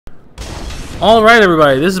Alright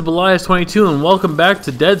everybody, this is Belias22 and welcome back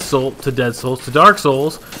to Dark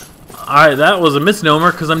Souls. That was a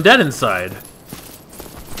misnomer because I'm dead inside.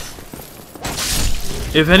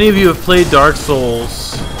 If any of you have played Dark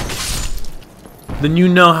Souls, then you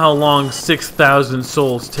know how long 6,000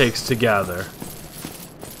 souls takes to gather.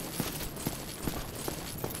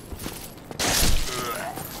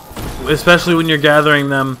 Especially when you're gathering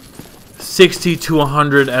them 60 to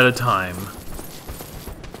 100 at a time.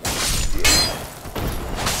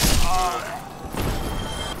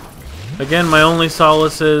 Again, my only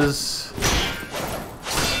solace is...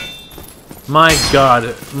 My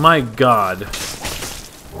god.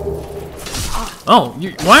 Oh,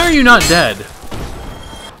 why are you not dead?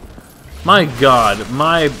 My god,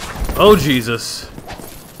 oh Jesus.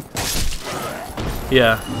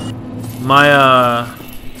 Yeah. My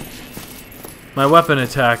weapon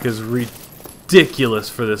attack is ridiculous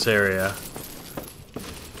for this area.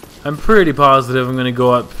 I'm pretty positive I'm gonna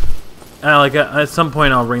go up... at some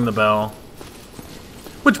point I'll ring the bell.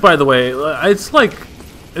 Which, by the way, it's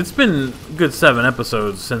been a good 7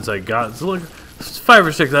 episodes since I got... It's like 5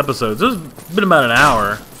 or 6 episodes. It's been about an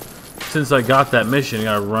hour since I got that mission. I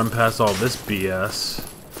gotta run past all this BS.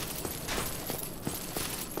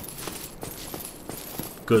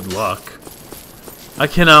 Good luck. I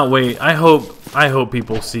cannot wait. I hope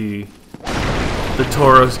people see the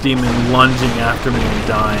Tauros demon lunging after me and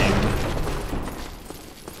dying.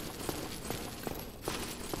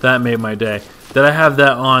 That made my day. That I have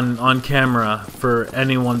that on camera for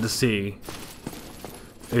anyone to see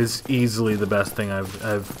is easily the best thing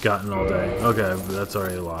I've gotten all day. Okay, that's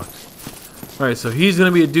already locked. Alright, so he's gonna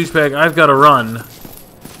be a douchebag. I've gotta run.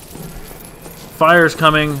 Fire's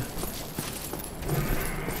coming.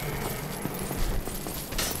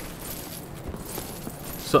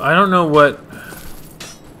 So I don't know what...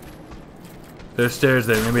 There's stairs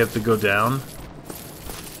there. Maybe I have to go down.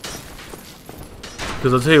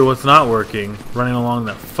 Because I'll tell you what's not working. Running along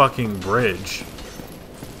that fucking bridge.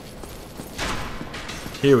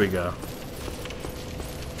 Here we go.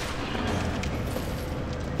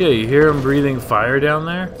 Yeah, you hear him breathing fire down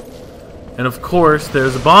there? And of course,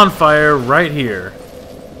 there's a bonfire right here.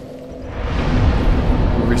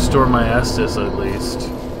 Restore my Estus at least.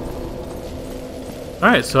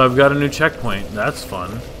 Alright, so I've got a new checkpoint. That's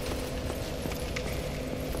fun.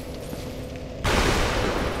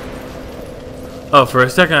 Oh, for a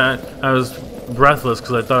second I was breathless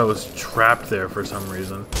because I thought I was trapped there for some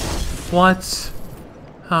reason. What?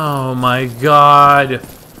 Oh my god.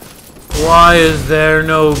 Why is there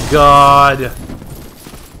no god?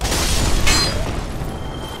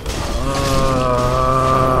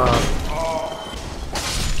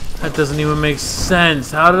 That doesn't even make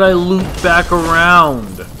sense. How did I loop back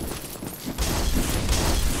around?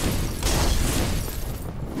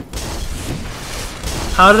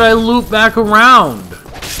 How did I loop back around?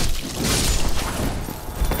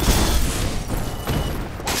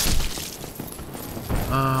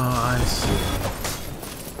 Oh, I see.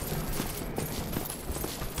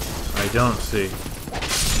 I don't see.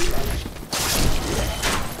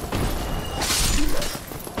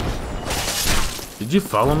 Did you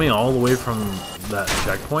follow me all the way from that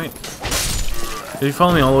checkpoint? Did you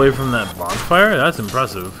follow me all the way from that bonfire? That's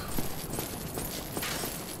impressive.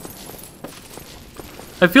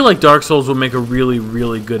 I feel like Dark Souls would make a really,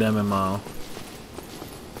 really good MMO.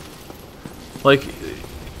 Like,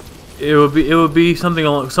 it would be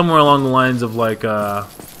something somewhere along the lines of like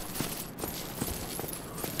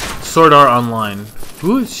Sword Art Online.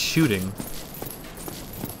 Who is shooting?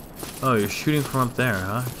 Oh, you're shooting from up there,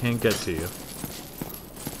 huh? Can't get to you.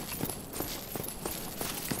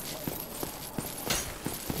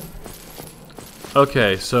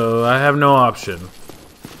 Okay, so I have no option.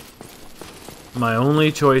 My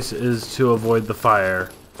only choice is to avoid the fire,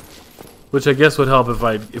 which I guess would help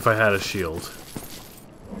if I had a shield.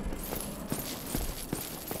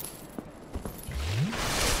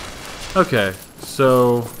 Okay,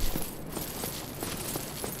 so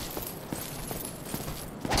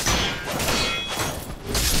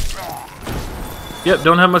yep,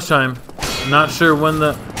 don't have much time. Not sure when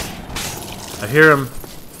the... I hear him.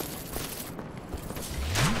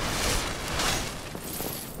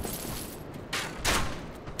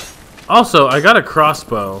 Also, I got a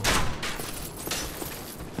crossbow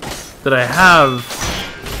that I have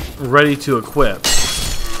ready to equip.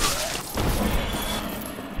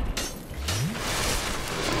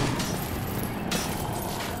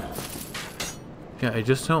 Yeah, I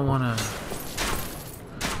just don't want to...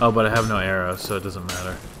 Oh, but I have no arrows, so it doesn't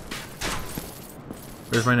matter.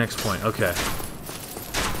 Where's my next point? Okay.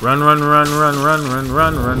 Run, run, run, run, run, run,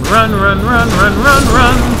 run, run, run, run, run, run, run,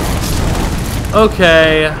 run.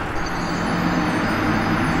 Okay.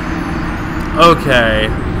 Okay.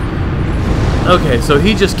 Okay, so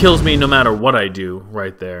he just kills me no matter what I do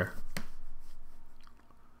right there.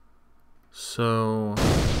 So...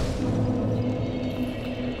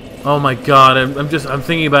 Oh my god, I'm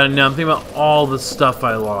thinking about it now. I'm thinking about all the stuff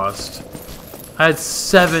I lost. I had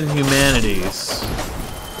 7 humanities.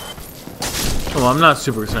 Well, I'm not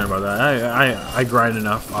super concerned about that. I grind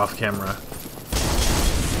enough off camera.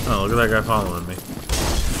 Oh, look at that guy following me.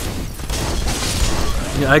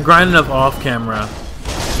 Yeah, I grind enough off camera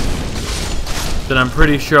that I'm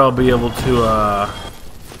pretty sure I'll be able to,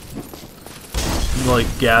 like,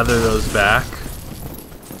 gather those back.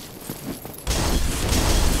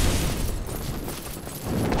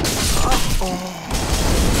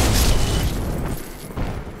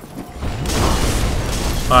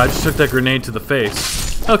 Oh, I just took that grenade to the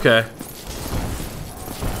face. Okay.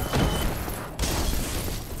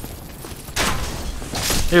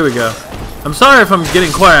 Here we go. I'm sorry if I'm getting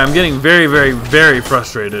quiet. I'm getting very, very, very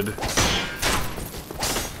frustrated.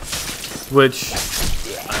 Which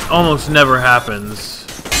almost never happens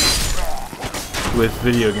with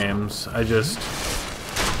video games. I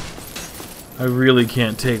really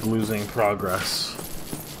can't take losing progress.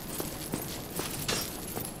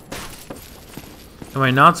 Am I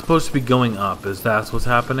not supposed to be going up? Is that what's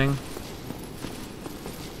happening?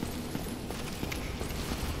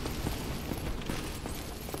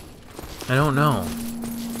 I don't know.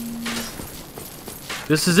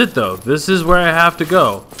 This is it though. This is where I have to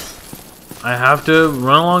go. I have to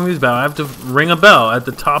run along these battles. I have to ring a bell at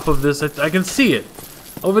the top of this. I can see it.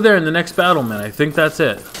 Over there in the next battlement. I think that's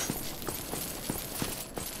it.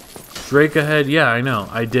 Drake ahead. Yeah, I know.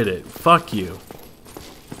 I did it. Fuck you.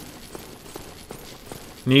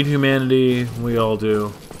 Need humanity. We all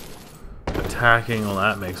do. Attacking. Well,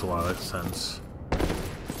 that makes a lot of sense.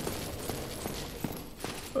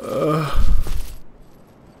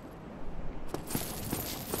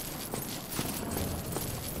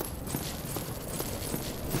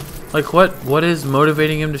 Like, what is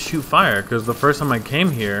motivating him to shoot fire? Because the first time I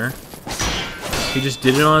came here, he just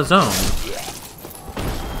did it on his own.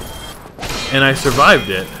 And I survived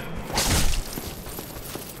it.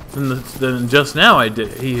 And then just now he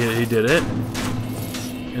did it.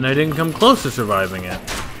 And I didn't come close to surviving it.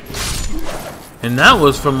 And that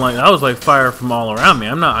was like fire from all around me.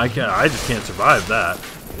 I just can't survive that.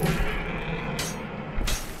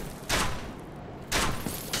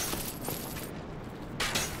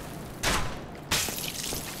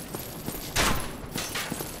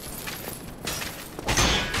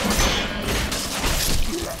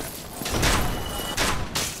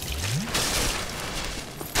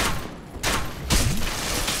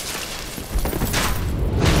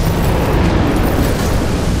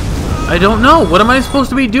 I don't know. What am I supposed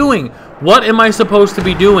to be doing? What am I supposed to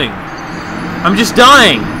be doing? I'm just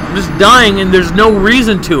dying. I'm just dying and there's no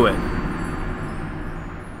reason to it.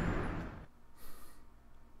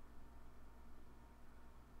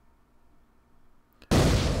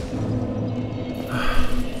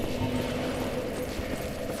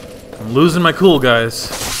 I'm losing my cool,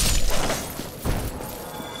 guys.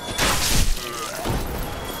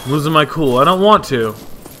 I'm losing my cool. I don't want to.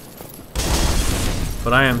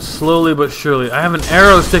 But I am slowly but surely. I have an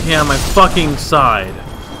arrow sticking out my fucking side.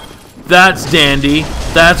 That's dandy.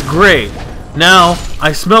 That's great. Now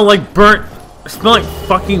I smell like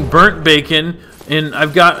fucking burnt bacon, and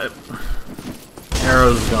I've got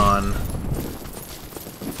arrows gone.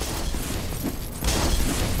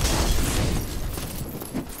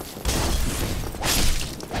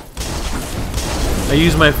 I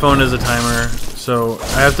use my phone as a timer, so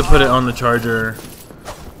I have to put it on the charger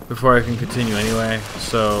before I can continue anyway,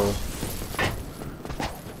 so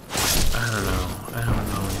I don't know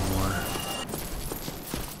anymore.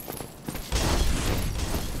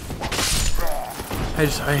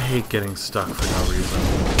 I hate getting stuck for no reason.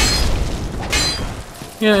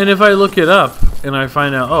 Yeah, and if I look it up and I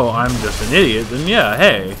find out, oh, I'm just an idiot, then yeah,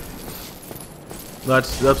 hey.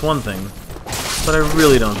 That's one thing. But I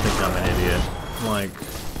really don't think I'm an idiot. Like,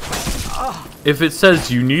 if it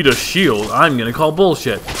says you need a shield, I'm gonna call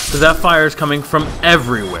bullshit. Because that fire is coming from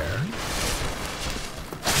everywhere.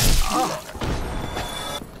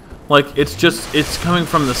 Like, it's coming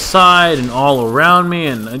from the side and all around me,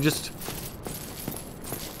 and I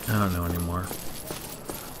don't know anymore.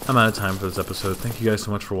 I'm out of time for this episode. Thank you guys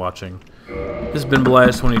so much for watching. This has been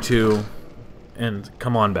Belias22, and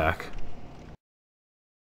come on back.